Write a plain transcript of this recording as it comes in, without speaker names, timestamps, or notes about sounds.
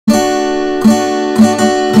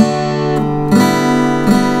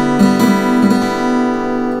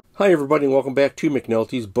Hi everybody and welcome back to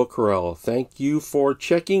McNulty's Book Corral. Thank you for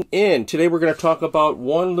checking in. Today we're going to talk about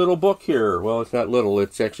one little book here. Well, it's not little,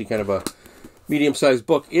 it's actually kind of a medium-sized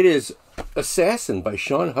book. It is Assassin by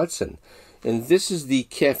Shaun Hutson. And this is the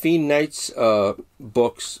Caffeine Nights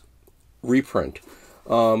books reprint.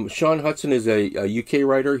 Shaun Hutson is a UK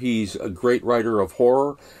writer. He's a great writer of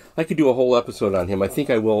horror. I could do a whole episode on him. I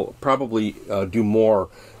think I will probably do more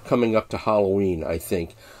coming up to Halloween, I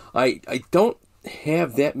think. I don't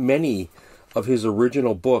have that many of his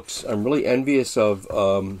original books. I'm really envious of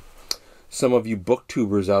some of you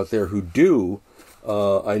booktubers out there who do.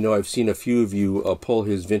 I know I've seen a few of you pull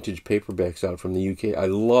his vintage paperbacks out from the UK. I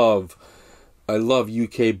love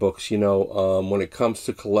UK books. You know, when it comes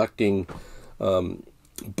to collecting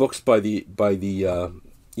books by the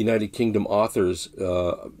United Kingdom authors,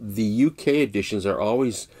 the UK editions are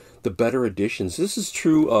always the better editions. This is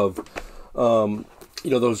true of you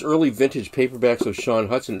know, those early vintage paperbacks of Shaun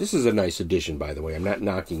Hutson. This is a nice edition, by the way. I'm not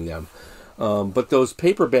knocking them. But those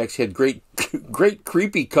paperbacks had great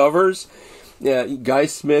creepy covers. Yeah, Guy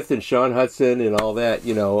Smith and Shaun Hutson and all that.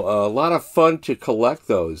 You know, a lot of fun to collect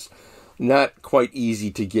those. Not quite easy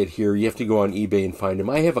to get here. You have to go on eBay and find them.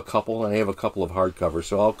 I have a couple, and I have a couple of hardcovers.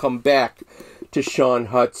 So I'll come back to Shaun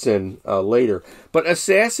Hutson later. But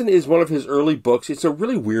Assassin is one of his early books. It's a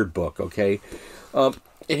really weird book, okay?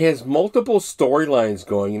 It has multiple storylines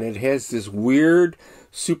going, and it has this weird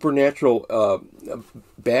supernatural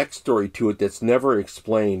backstory to it that's never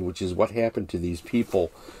explained, which is what happened to these people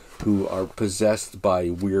who are possessed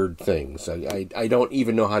by weird things. I don't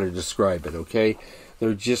even know how to describe it, okay?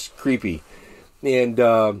 They're just creepy. And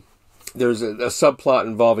there's a subplot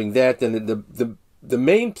involving that. Then the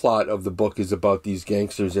main plot of the book is about these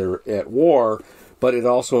gangsters that are at war, but it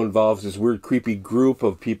also involves this weird, creepy group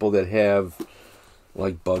of people that have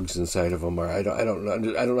like bugs inside of them, or I don't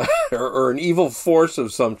know, or an evil force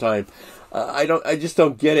of some type. I just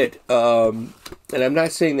don't get it. And I'm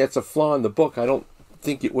not saying that's a flaw in the book. I don't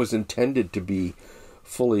think it was intended to be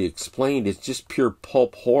fully explained. It's just pure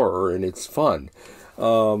pulp horror, and it's fun.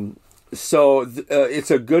 So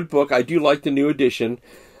it's a good book. I do like the new edition.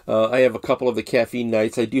 I have a couple of the Caffeine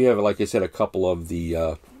Nights. I do have, like I said, a couple of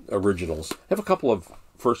the originals. I have a couple of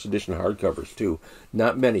first edition hardcovers too.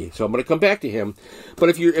 Not many. So I'm going to come back to him. But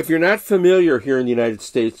if you're not familiar here in the United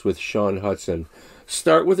States with Shaun Hutson,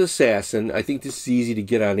 start with Assassin. I think this is easy to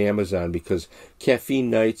get on Amazon because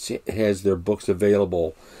Caffeine Nights has their books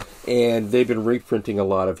available, and they've been reprinting a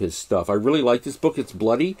lot of his stuff. I really like this book. It's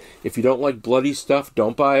bloody. If you don't like bloody stuff,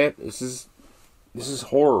 don't buy it. This is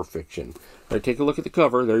horror fiction. All right, take a look at the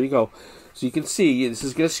cover. There you go. So you can see this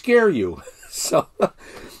is going to scare you. So,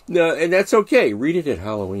 no, and that's okay. Read it at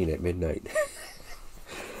Halloween at midnight.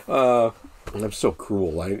 I'm so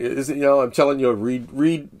cruel. I'm telling you,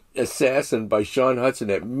 read Assassin by Shaun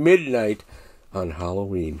Hutson at midnight on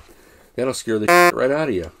Halloween. That'll scare the shit right out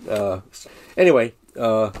of you. Anyway,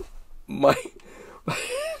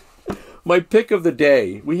 my pick of the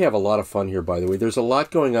day. We have a lot of fun here, by the way. There's a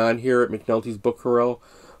lot going on here at McNulty's Book Corral.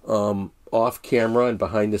 Off camera and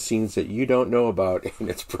behind the scenes that you don't know about, and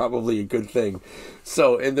it's probably a good thing.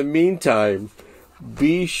 So in the meantime,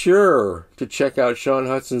 be sure to check out Shaun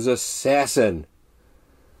Hutson's Assassin.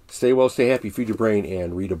 Stay well, stay happy, feed your brain,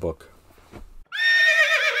 and read a book.